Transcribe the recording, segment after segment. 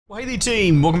Well, hey there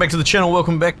team, welcome back to the channel,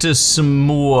 welcome back to some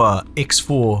more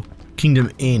X4 Kingdom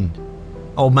End.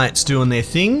 Old mates doing their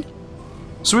thing.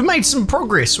 So we've made some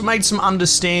progress, we've made some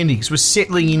understandings, we're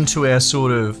settling into our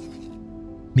sort of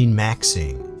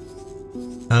min-maxing.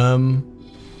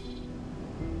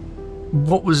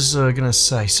 What was I gonna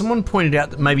say? Someone pointed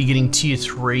out that maybe getting tier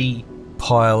 3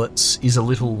 pilots is a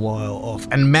little while off,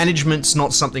 and management's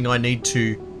not something I need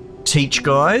to teach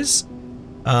guys.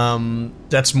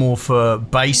 That's more for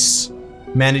base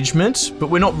management, but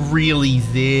we're not really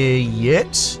there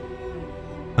yet.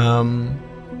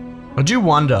 I do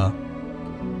wonder,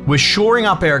 we're shoring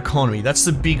up our economy, that's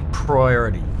the big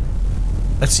priority.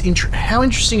 That's how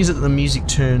interesting is it that the music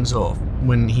turns off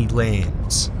when he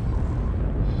lands?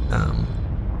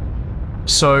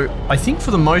 So I think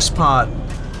for the most part,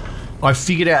 I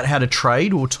figured out how to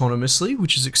trade autonomously,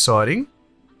 which is exciting.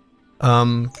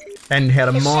 And how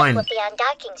to mine will be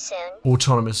undocking soon.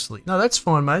 autonomously. No, that's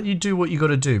fine, mate. You do what you got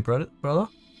to do, brother. Oh,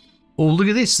 look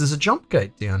at this. There's a jump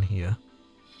gate down here.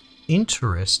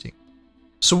 Interesting.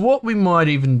 So what we might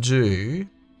even do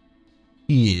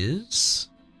is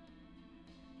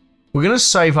we're going to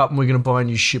save up and we're going to buy a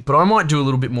new ship, but I might do a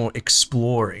little bit more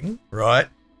exploring, right?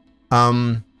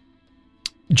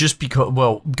 Just because,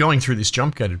 well, going through this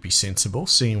jump gate would be sensible,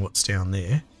 seeing what's down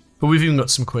there. But we've even got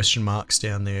some question marks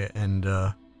down there, and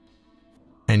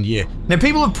yeah. Now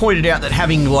people have pointed out that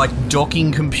having like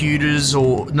docking computers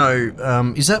or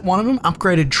no, is that one of them?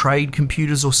 Upgraded trade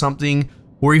computers or something,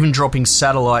 or even dropping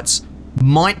satellites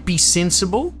might be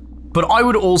sensible. But I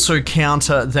would also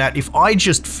counter that if I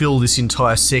just fill this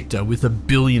entire sector with 1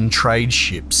 billion trade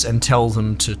ships and tell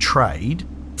them to trade,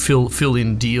 fill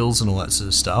in deals and all that sort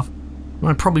of stuff,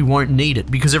 I probably won't need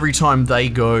it, because every time they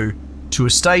go to a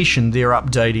station, they're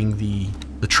updating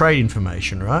the trade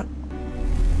information, right?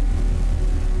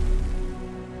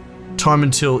 Time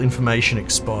until information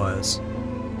expires.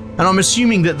 And I'm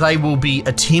assuming that they will be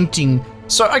attempting...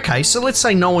 So, okay, so let's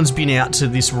say no one's been out to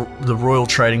the Royal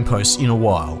Trading Post in a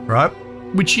while, right?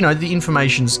 Which, you know, the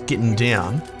information's getting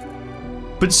down.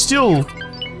 But still,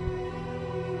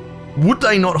 would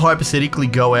they not hypothetically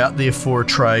go out there for a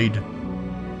trade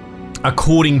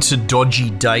according to dodgy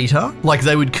data? Like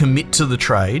they would commit to the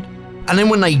trade, and then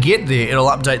when they get there, it'll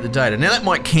update the data. Now that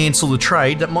might cancel the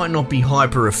trade, that might not be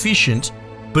hyper efficient,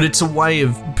 but it's a way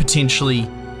of potentially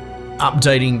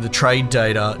updating the trade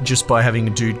data just by having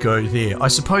a dude go there. I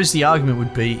suppose the argument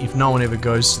would be if no one ever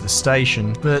goes to the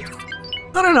station, but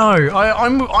I don't know.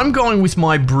 I'm going with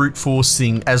my brute force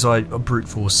thing, as I brute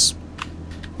force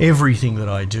everything that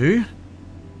I do,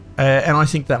 and I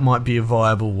think that might be a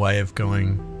viable way of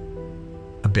going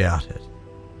about it.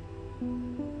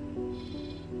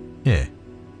 Yeah.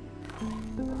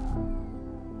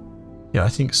 Yeah, I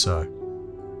think so.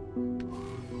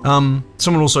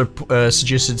 Someone also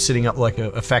suggested setting up like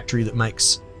a factory that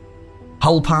makes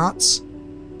hull parts.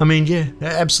 I mean, yeah,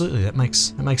 absolutely, that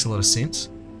makes a lot of sense.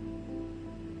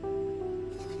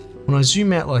 When I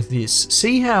zoom out like this,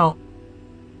 see how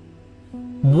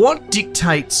what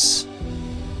dictates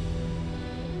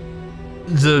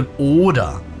the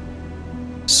order?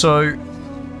 So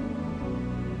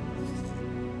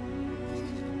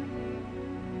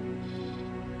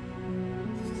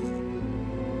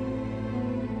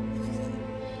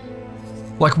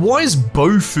like, why is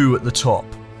Bofu at the top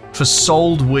for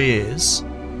sold wares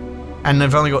and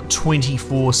they've only got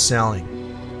 24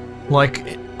 selling?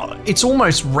 Like, it's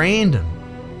almost random.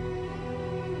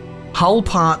 Hull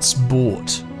parts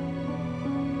bought.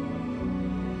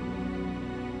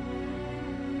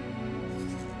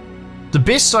 The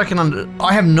best I can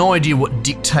I have no idea what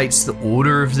dictates the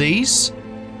order of these,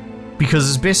 because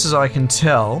as best as I can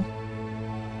tell,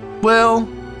 well,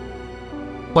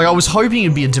 like I was hoping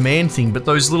it'd be a demand thing, but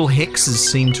those little hexes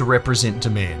seem to represent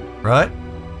demand, right?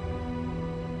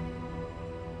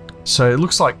 So it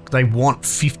looks like they want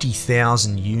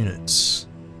 50,000 units.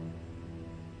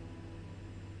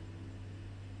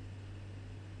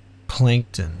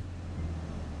 Plankton.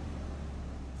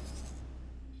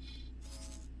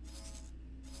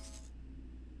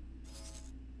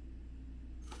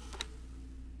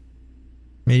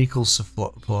 Medical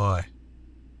supply.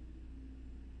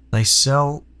 They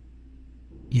sell...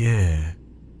 yeah.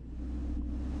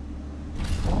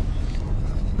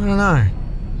 I don't know.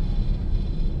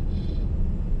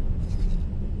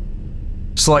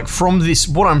 So like from this,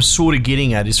 what I'm sort of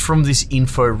getting at is from this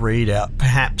info readout,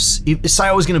 perhaps, if, say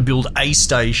I was going to build a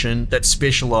station that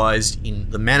specialized in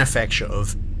the manufacture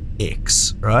of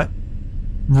X, right?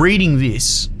 Reading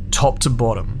this top to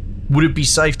bottom, would it be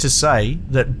safe to say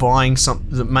that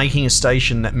making a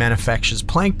station that manufactures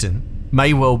plankton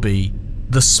may well be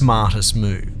the smartest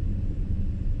move?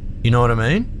 You know what I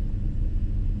mean?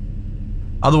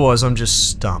 Otherwise, I'm just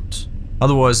stumped.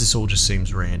 Otherwise, this all just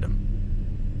seems random.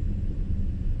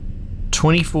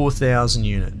 24,000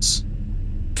 units.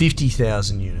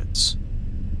 50,000 units.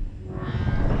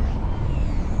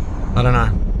 I don't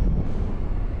know.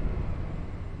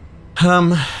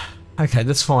 Okay,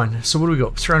 that's fine. So what do we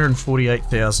got?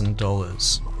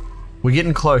 $348,000. We're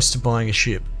getting close to buying a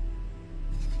ship.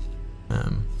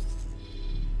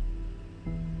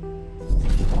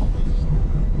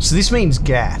 So this means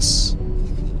gas.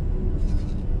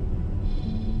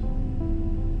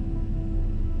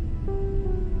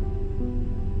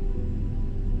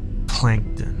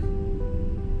 Plankton.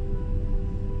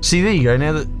 See, there you go.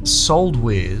 Now that sold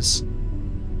wares,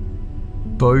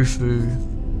 Bofu,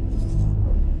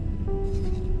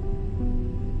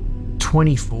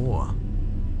 24.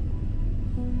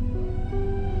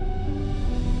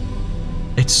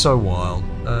 It's so wild.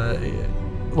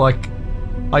 Like,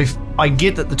 I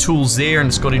get that the tool's there and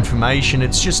it's got information.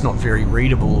 It's just not very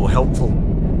readable or helpful.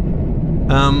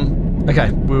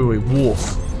 Okay, where were we?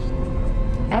 Wharf.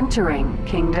 Entering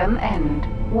Kingdom End.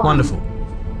 Wonderful.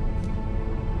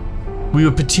 We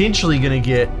were potentially going to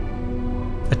get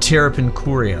a Terrapin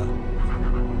courier.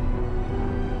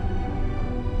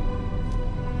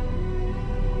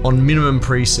 On minimum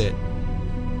preset.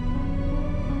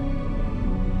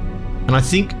 And I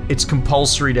think it's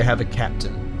compulsory to have a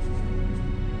captain.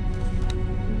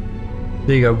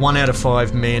 There you go, 1 out of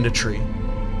 5 mandatory.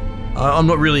 I'm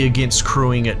not really against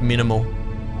crewing at minimal.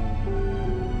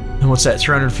 And what's that,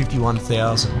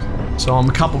 351,000. So I'm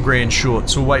a couple grand short,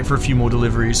 so we'll wait for a few more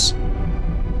deliveries.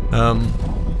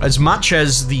 As much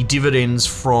as the dividends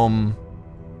from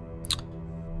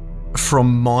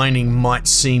mining might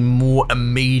seem more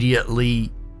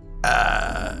immediately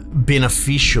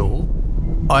beneficial,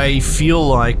 I feel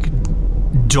like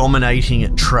dominating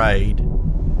at trade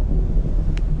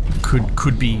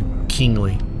could be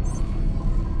kingly.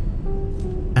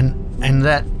 And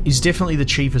that is definitely the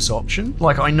cheapest option.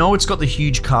 Like, I know it's got the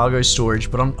huge cargo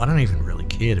storage, but I don't even really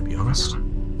care, to be honest.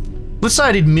 Let's say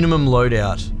I did minimum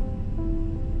loadout.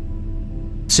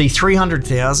 See,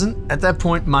 300,000? At that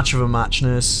point, much of a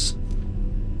muchness.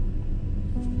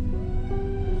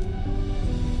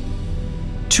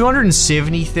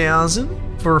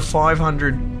 270,000 for a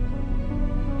 500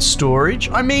 storage?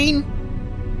 I mean,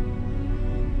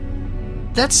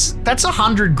 that's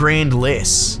 100 grand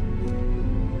less.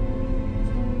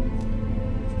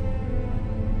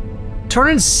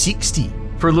 260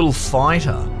 for a little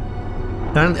fighter.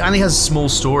 It only has small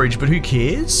storage, but who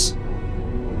cares?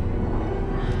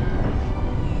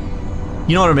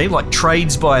 You know what I mean? Like,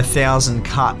 trades by 1,000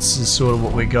 cuts is sort of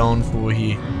what we're going for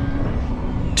here.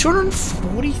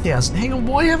 240,000. Hang on,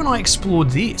 why haven't I explored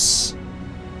this?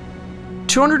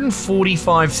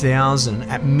 245,000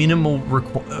 at minimal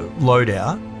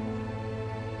loadout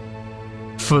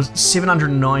for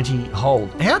 790 hold.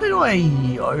 How did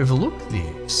I overlook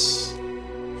this?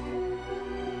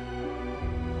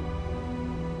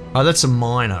 Oh, that's a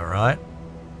miner, right?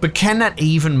 But can that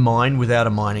even mine without a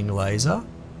mining laser?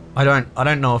 I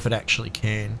don't know if it actually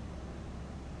can.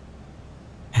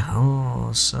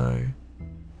 Oh, so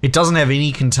it doesn't have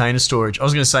any container storage. I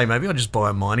was going to say maybe I'll just buy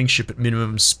a mining ship at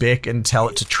minimum spec and tell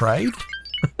it to trade.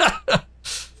 And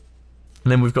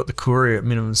then we've got the courier at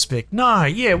minimum spec. No,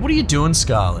 yeah, what are you doing,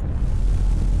 Scarlet?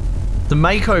 The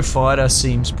Mako fighter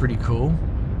seems pretty cool.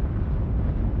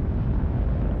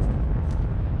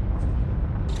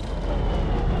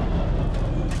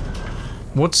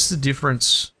 What's the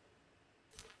difference?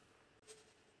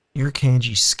 You're a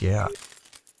Kanji scout.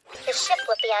 Your ship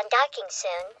will be undocking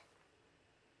soon.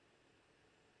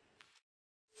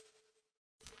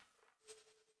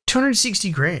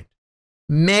 $260 grand.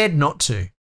 Mad not to.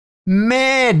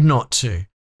 Mad not to.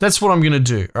 That's what I'm going to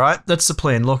do, alright? That's the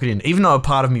plan, lock it in. Even though a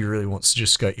part of me really wants to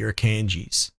just go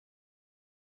Irakanjis.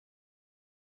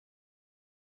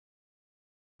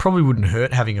 Probably wouldn't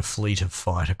hurt having a fleet of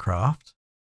fighter craft.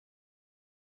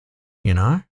 You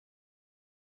know?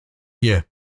 Yeah.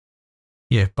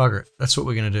 Yeah, bugger it. That's what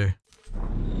we're going to do.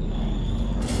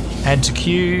 Add to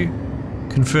queue.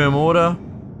 Confirm order.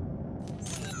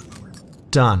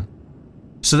 Done.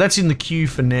 So that's in the queue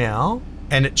for now,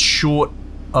 and it's short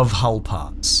of hull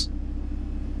parts.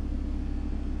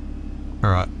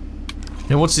 Alright.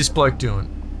 Now what's this bloke doing?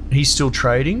 He's still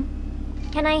trading?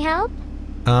 Can I help?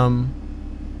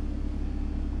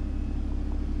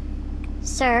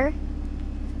 Sir?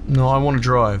 No, I want to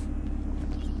drive.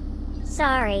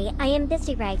 Sorry, I am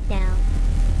busy right now.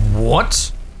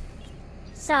 What?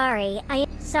 Sorry, I am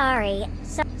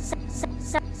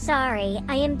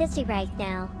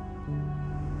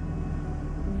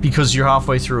Because you're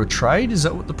halfway through a trade? Is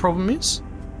that what the problem is?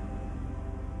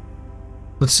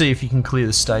 Let's see if you can clear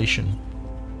the station.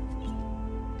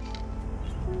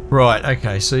 Right,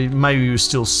 okay, so maybe you're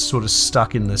still sort of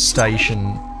stuck in the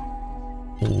station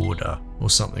order or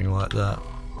something like that.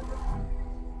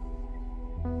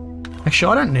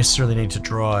 Actually, I don't necessarily need to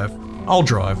drive. I'll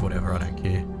drive, whatever, I don't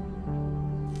care.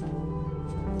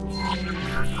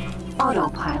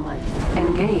 Autopilot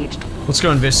engaged. Let's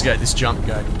go investigate this jump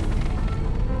gate.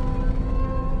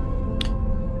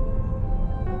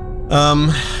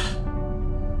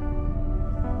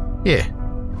 Yeah.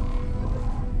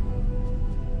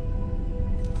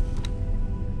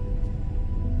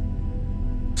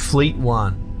 Fleet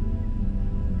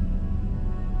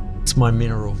 1. It's my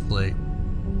mineral fleet.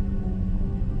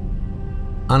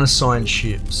 Unassigned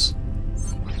ships.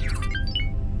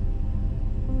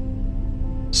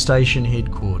 Station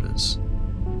headquarters.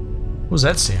 What does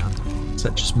that sound? Is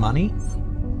that just money?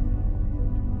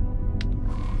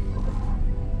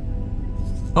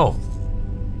 Oh.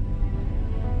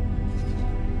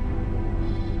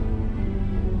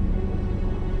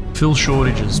 Fill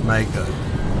shortages, Mako.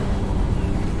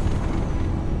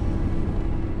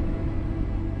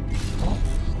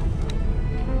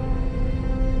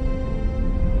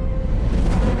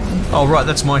 Oh right,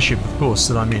 that's my ship, of course,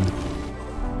 that I'm in.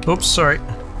 Oops, sorry.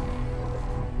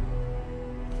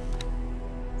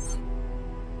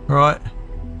 Right.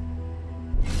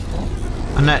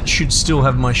 And that should still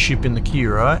have my ship in the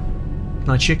queue, right? Can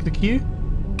I check the queue?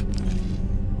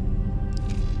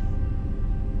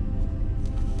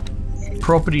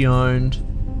 Property owned.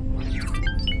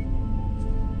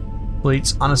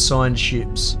 Fleets, unassigned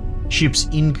ships. Ships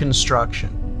in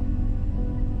construction.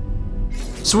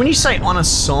 So when you say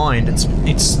unassigned,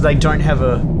 it's they don't have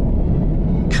a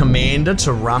commander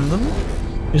to run them?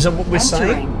 Is that what we're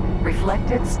saying?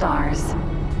 Reflected stars.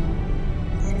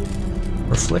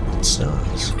 Reflected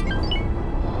stars.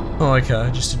 Oh, okay.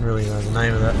 I just didn't really know the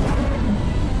name of that.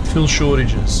 Fill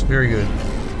shortages. Very good.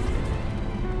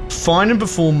 Find and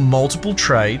perform multiple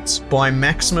trades, buy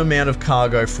maximum amount of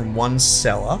cargo from one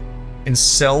seller, and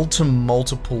sell to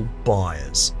multiple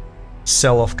buyers.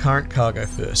 Sell off current cargo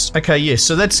first. Okay, yeah,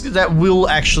 so that will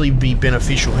actually be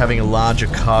beneficial, having a larger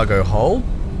cargo hold.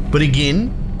 But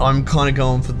again, I'm kind of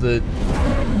going for the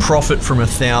profit from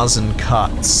 1,000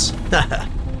 cuts.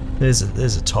 There's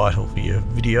a title for your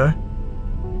video.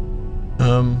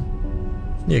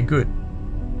 Yeah, good.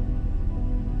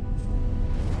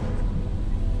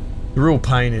 The real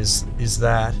pain is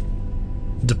that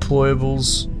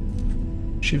deployables,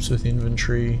 ships with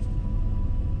inventory.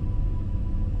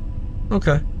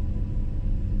 Okay.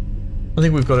 I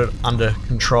think we've got it under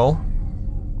control.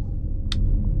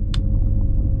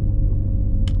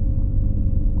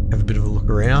 Have a bit of a look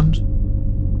around.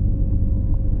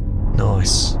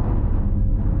 Nice.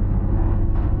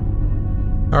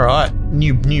 Alright,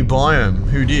 new biome.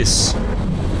 Who dis?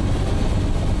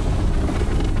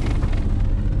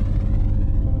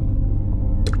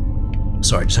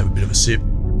 Sorry, just have a bit of a sip.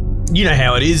 You know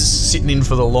how it is, sitting in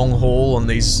for the long haul on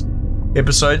these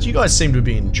episodes. You guys seem to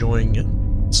be enjoying it.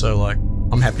 So, like,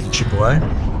 I'm happy to chip away.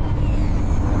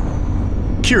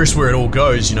 Curious where it all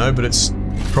goes, you know, but it's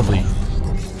probably...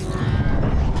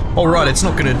 Oh right, it's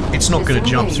not gonna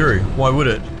jump through. Why would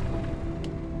it?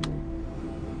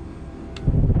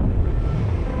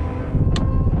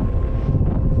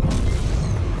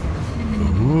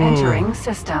 Ooh. Entering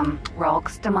system.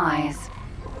 Rolk's demise.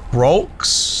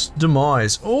 Rolk's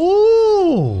demise.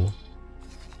 Ooh.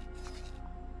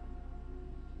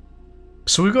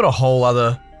 So we've got a whole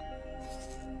other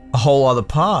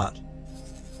part.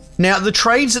 Now the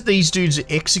trades that these dudes are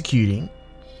executing,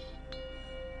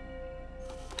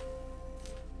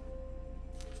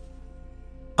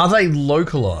 are they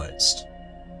localized?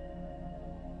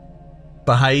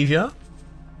 Behavior?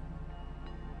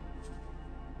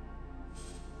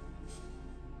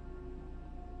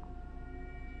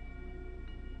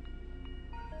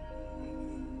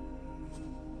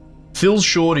 Fill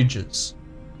shortages.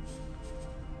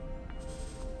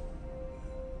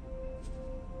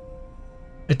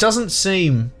 It doesn't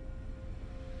seem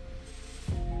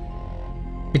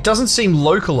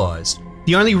localized.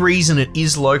 The only reason it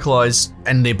is localized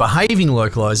and they're behaving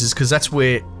localized is because that's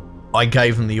where I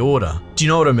gave them the order. Do you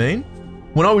know what I mean?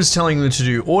 When I was telling them to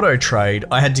do auto trade,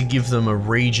 I had to give them a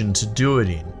region to do it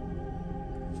in.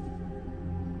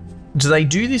 Do they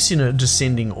do this in a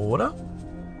descending order?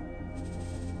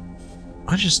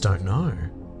 I just don't know.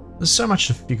 There's so much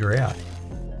to figure out.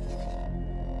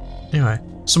 Anyway,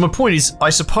 so my point is, I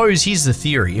suppose here's the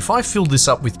theory. If I filled this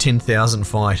up with 10,000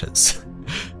 fighters,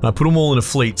 and I put them all in a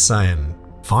fleet saying,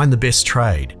 find the best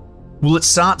trade, will it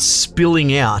start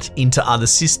spilling out into other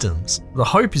systems? The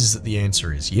hope is that the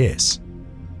answer is yes.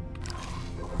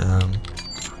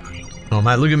 Oh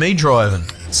mate, look at me driving.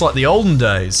 It's like the olden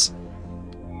days.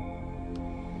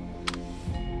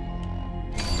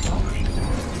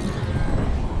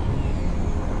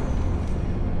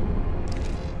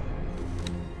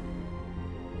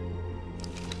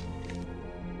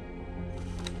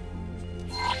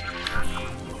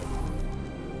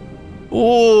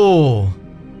 Oh!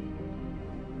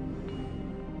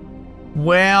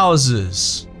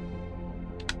 Wowzers.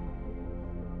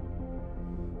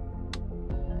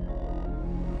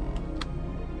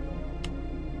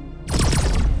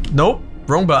 Nope,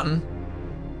 wrong button.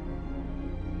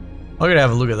 I gotta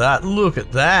have a look at that. Look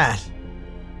at that.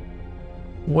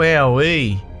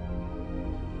 Wowee.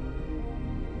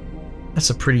 That's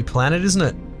a pretty planet, isn't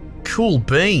it? Cool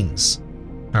beans.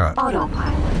 Alright.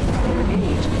 Autopilot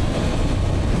engaged.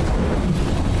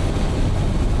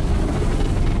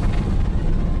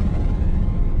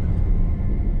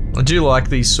 I do like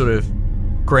these sort of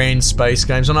grand space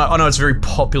games. I know it's very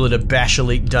popular to bash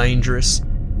Elite Dangerous.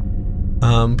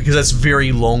 Because that's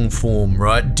very long form,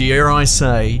 right? Dare I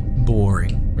say,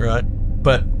 boring, right?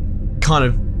 But kind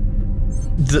of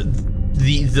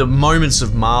the moments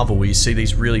of marvel where you see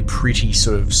these really pretty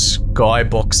sort of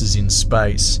skyboxes in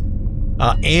space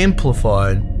are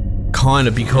amplified kind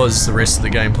of because the rest of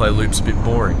the gameplay loop's a bit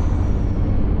boring.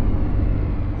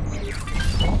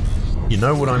 You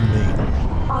know what I mean?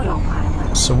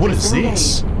 Autopilot. So what is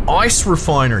this? Ice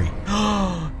refinery.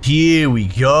 Here we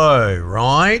go,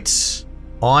 right?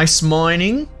 Ice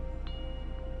mining.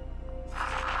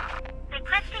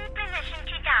 Requesting permission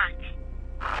to dock.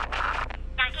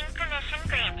 Docking permission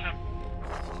granted.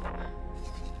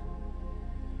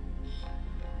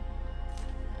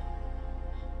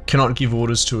 Cannot give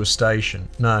orders to a station.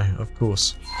 No, of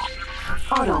course.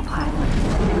 Autopilot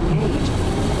engaged.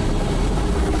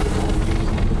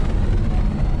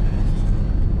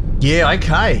 Yeah,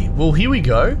 okay. Well, here we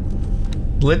go.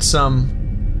 Let's,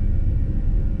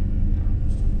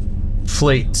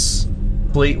 Fleets.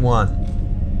 Fleet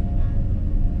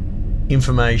 1.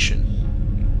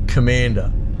 Information.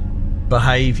 Commander.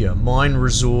 Behavior. Mine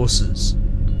resources.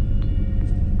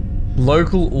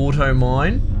 Local auto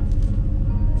mine.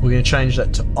 We're going to change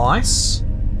that to ice.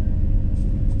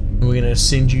 And we're going to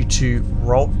send you to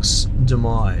Rock's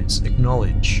demise.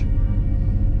 Acknowledge.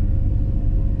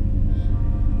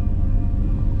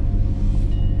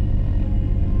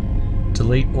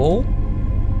 Delete all.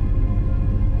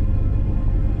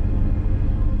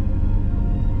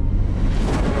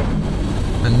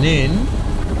 And then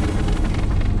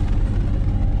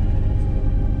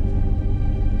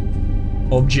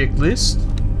object list,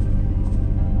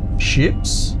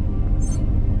 ships,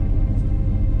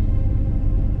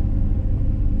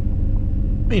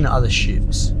 I mean other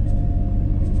ships,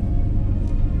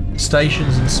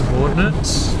 stations and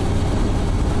subordinates.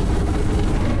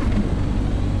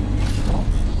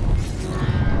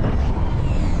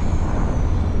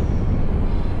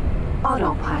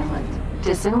 Autopilot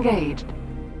disengaged.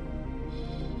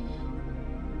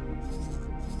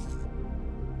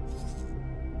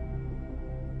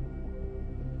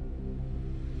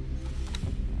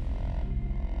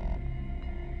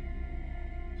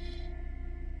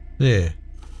 There.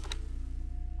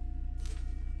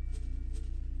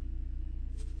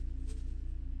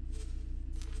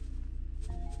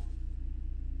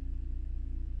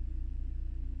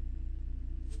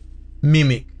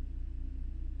 Mimic.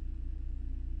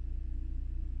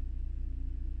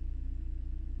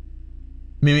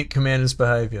 Mimic commander's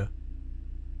behavior.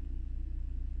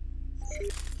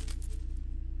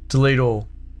 Delete all.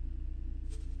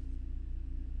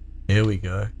 There we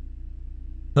go.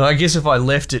 Now, I guess if I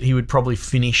left it, he would probably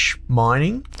finish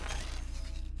mining.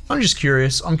 I'm just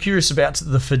curious. I'm curious about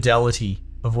the fidelity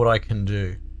of what I can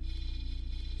do.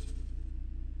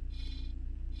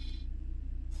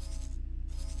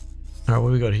 Alright, what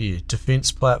do we got here?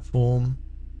 Defense platform.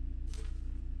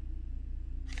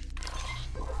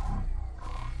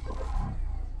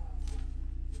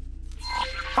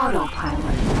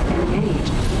 Autopilot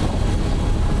engaged.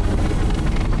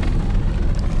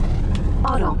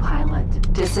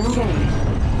 Autopilot disengaged.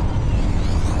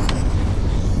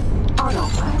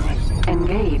 Autopilot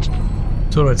engaged.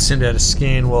 Thought I'd send out a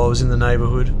scan while I was in the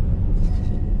neighborhood.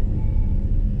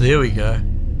 There we go.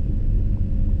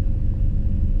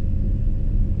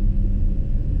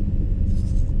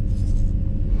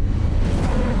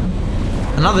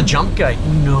 Another jump gate?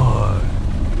 No.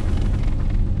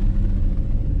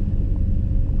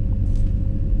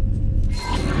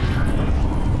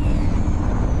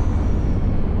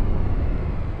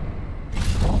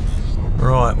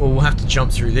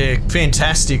 jump through there.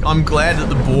 Fantastic. I'm glad that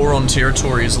the Boron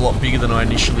territory is a lot bigger than I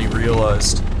initially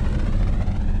realized.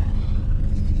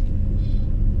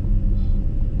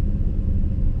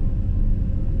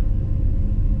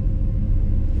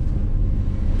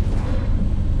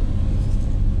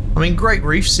 I mean, Great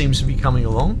Reef seems to be coming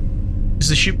along. Is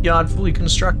the shipyard fully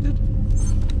constructed?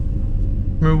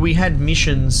 Remember, we had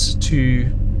missions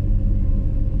to...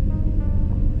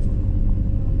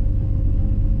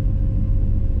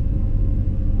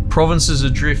 Provinces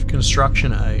Adrift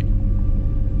construction aid.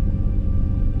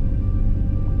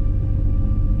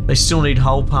 They still need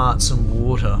hull parts and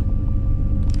water.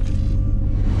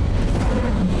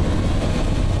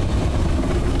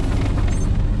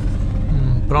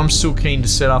 But I'm still keen to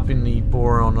set up in the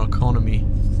Boron economy.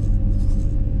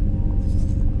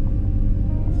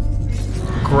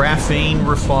 Graphene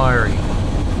refinery.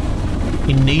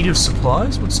 In need of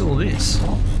supplies? What's all this?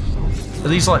 Are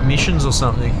these like missions or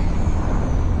something?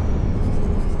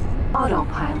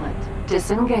 Autopilot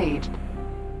disengaged.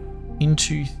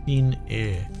 Into thin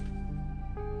air.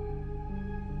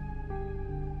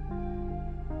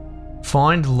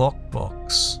 Find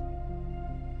lockbox.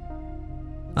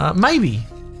 Maybe.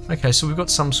 Okay, so we've got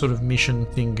some sort of mission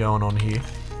thing going on here.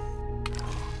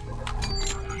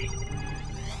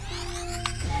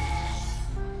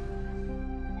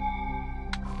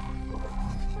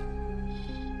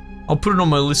 I'll put it on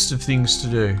my list of things to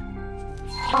do.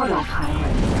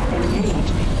 Autopilot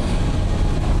engaged.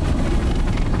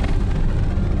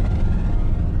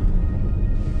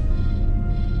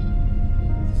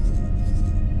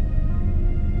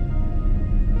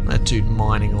 That dude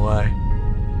mining away.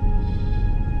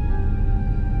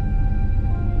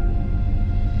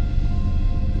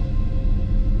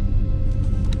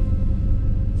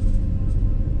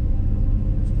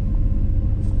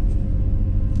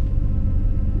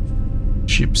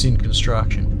 Ships in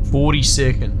construction. 40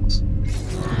 seconds.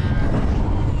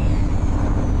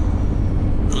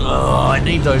 Oh, I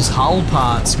need those hull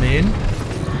parts, man.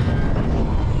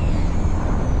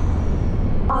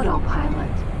 Autopilot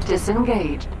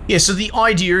disengaged. Yeah, so the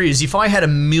idea is if I had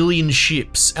 1 million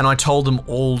ships and I told them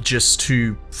all just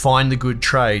to find the good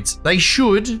trades, they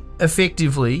should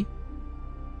effectively,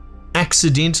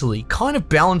 accidentally, kind of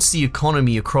balance the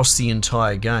economy across the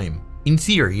entire game. In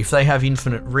theory, if they have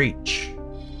infinite reach.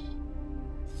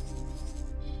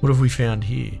 What have we found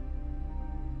here?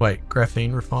 Wait,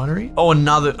 graphene refinery? Oh,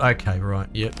 another... Okay, right.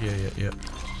 Yep.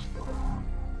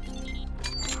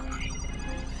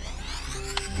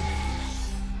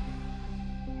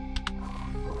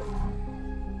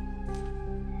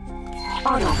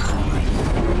 Autopilot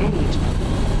engaged.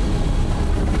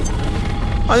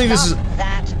 I think this is...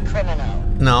 That criminal.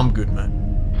 No, I'm good, mate.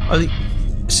 I think...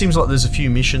 It seems like there's a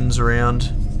few missions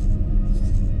around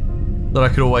that I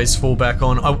could always fall back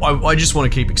on. I just want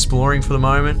to keep exploring for the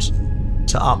moment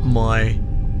to up my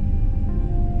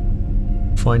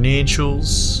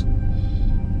financials.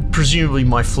 Presumably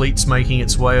my fleet's making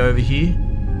its way over here.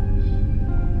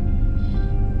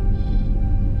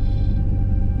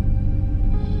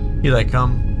 Here they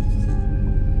come.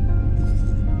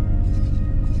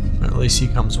 At least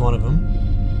here comes one of them.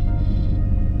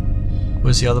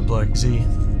 Where's the other bloke? Is he...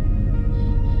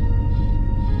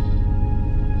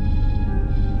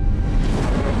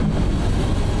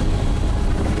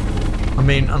 I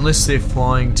mean, unless they're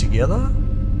flying together?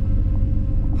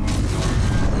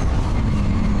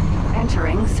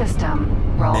 Entering system.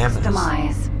 Rolls Mammoth.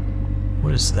 demise.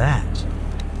 What is that?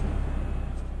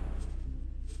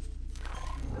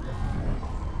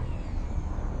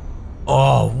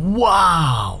 Oh,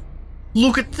 wow!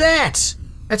 Look at that!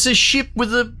 That's a ship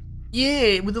with a...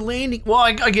 Yeah, with a landing... Well,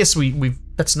 I guess we've...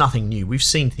 That's nothing new. We've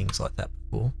seen things like that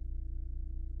before.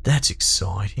 That's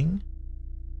exciting.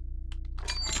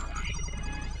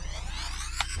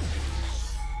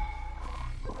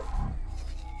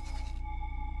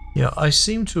 Yeah, I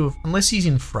seem to have... Unless he's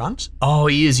in front? Oh,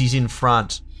 he is. He's in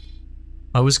front.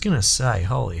 I was going to say,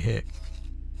 holy heck.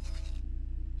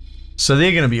 So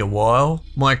they're going to be a while.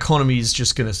 My economy is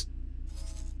just going to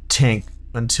tank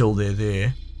until they're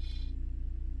there.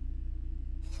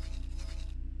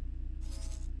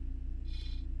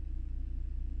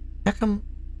 How come...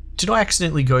 Did I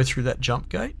accidentally go through that jump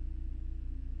gate?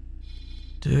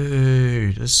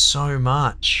 Dude, there's so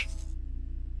much.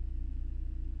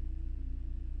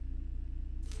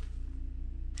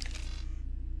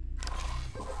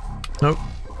 Nope.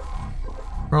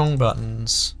 Wrong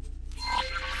buttons.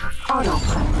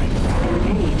 Autopilot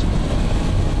engaged.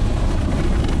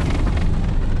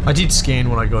 I did scan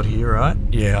when I got here, right?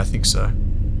 Yeah, I think so.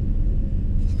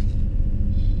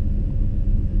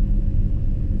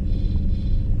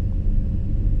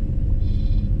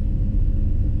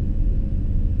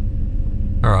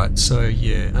 Alright, so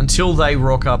yeah, until they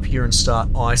rock up here and start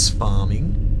ice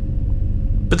farming.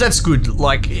 But that's good,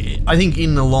 like, I think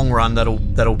in the long run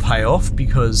that'll pay off,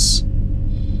 because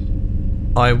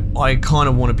I kind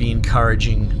of want to be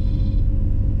encouraging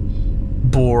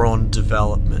boron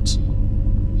development.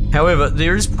 However,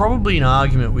 there is probably an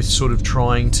argument with sort of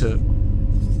trying to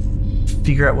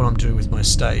figure out what I'm doing with my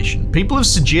station. People have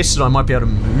suggested I might be able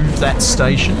to move that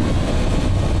station,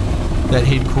 that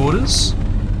headquarters.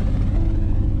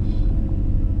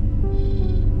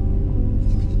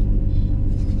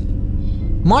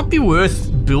 Might be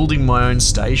worth building my own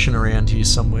station around here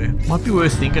somewhere. Might be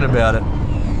worth thinking about it.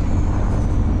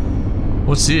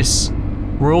 What's this?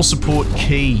 Royal support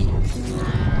key.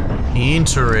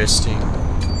 Interesting.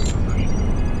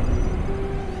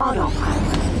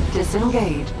 Autopilot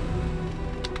disengaged.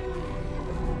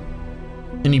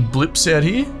 Any blips out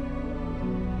here?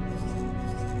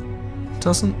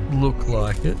 Doesn't look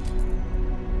like it.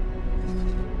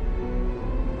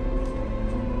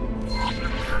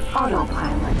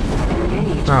 Autopilot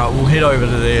engaged. Alright, we'll head over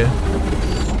to there.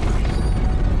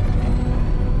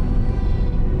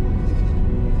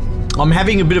 I'm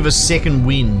having a bit of a second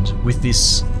wind with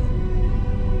this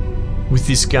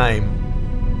game.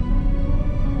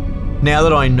 Now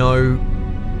that I know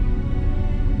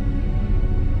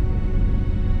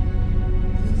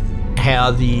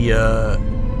how the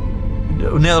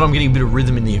now that I'm getting a bit of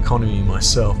rhythm in the economy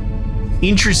myself.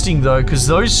 Interesting though, because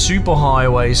those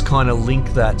superhighways kind of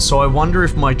link that, so I wonder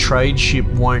if my trade ship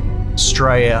won't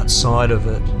stray outside of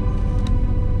it.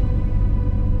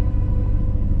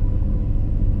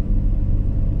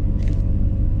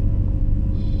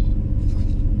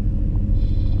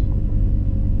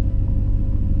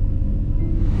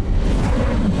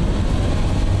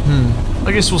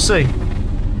 I guess we'll see.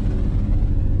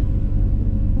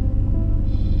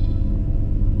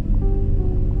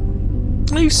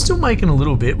 He's still making a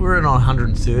little bit. We're at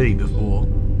 130 before.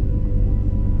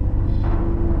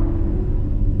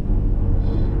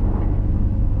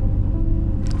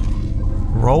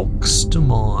 Rolk's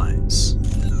demise.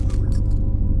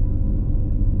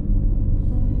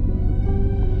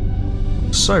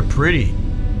 So pretty.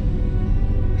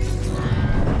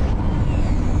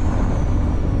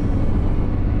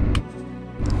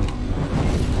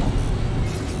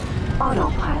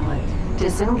 Autopilot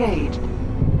disengaged.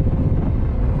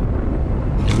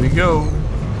 Here we go.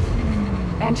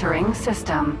 Entering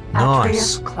system. Nice.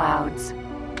 Atreus clouds.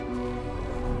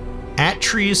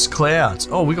 Atreus clouds.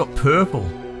 Oh, we got purple.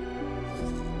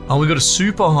 Oh, we got a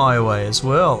superhighway as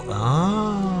well.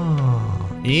 Ah,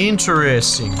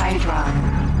 interesting. Hydra.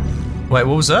 Wait,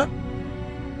 what was that?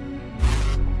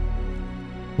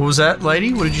 What was that,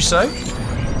 lady? What did you say?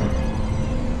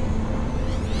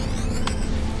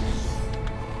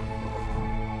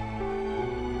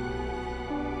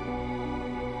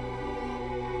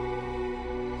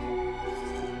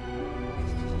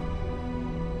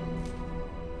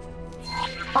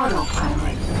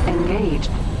 Autopilot engaged.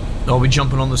 Oh, we're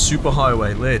jumping on the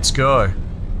superhighway. Let's go.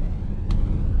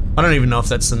 I don't even know if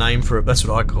that's the name for it. That's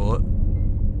what I call it.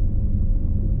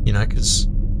 You know, because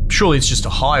surely it's just a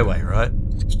highway, right?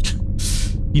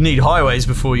 You need highways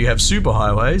before you have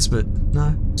superhighways, but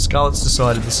no. Scarlett's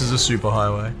decided this is a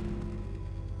superhighway.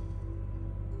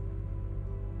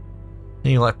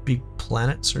 Any like big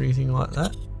planets or anything like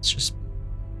that? It's just...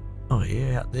 Oh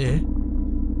yeah, out there.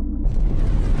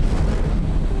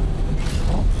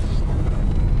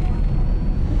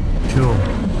 Cool.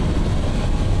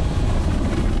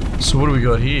 So what do we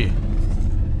got here?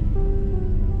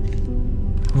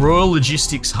 Royal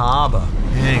Logistics Harbour.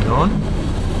 Hang on.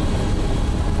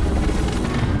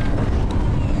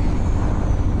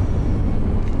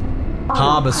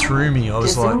 Harbour threw me. I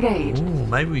was like, ooh,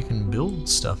 maybe we can build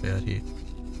stuff out here.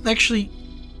 Actually,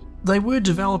 they were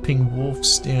developing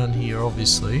wharfs down here,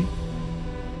 obviously.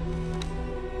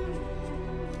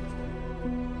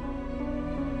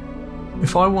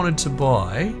 If I wanted to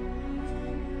buy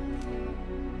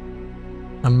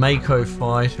a Mako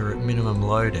fighter at minimum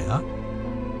loadout,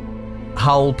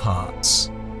 hull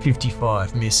parts,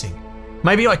 55 missing.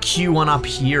 Maybe I queue one up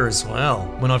here as well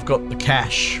when I've got the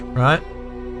cash, right?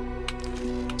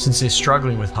 Since they're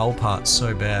struggling with hull parts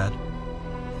so bad.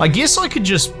 I guess I could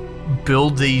just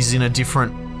build these in a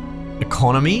different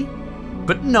economy,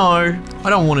 but no, I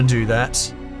don't want to do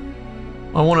that.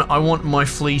 I want my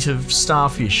fleet of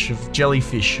starfish, of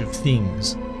jellyfish, of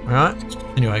things. Alright?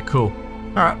 Anyway, cool.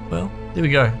 Alright, well, there we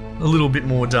go. A little bit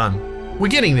more done. We're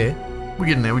getting there. We're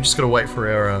getting there. We just gotta wait for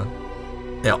our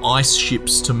ice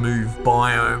ships to move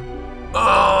biome.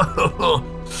 Oh,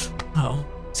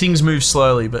 things move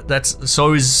slowly, but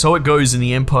so it goes in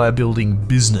the empire building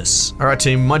business. Alright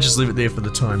team, might just leave it there for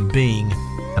the time being,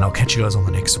 and I'll catch you guys on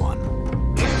the next one.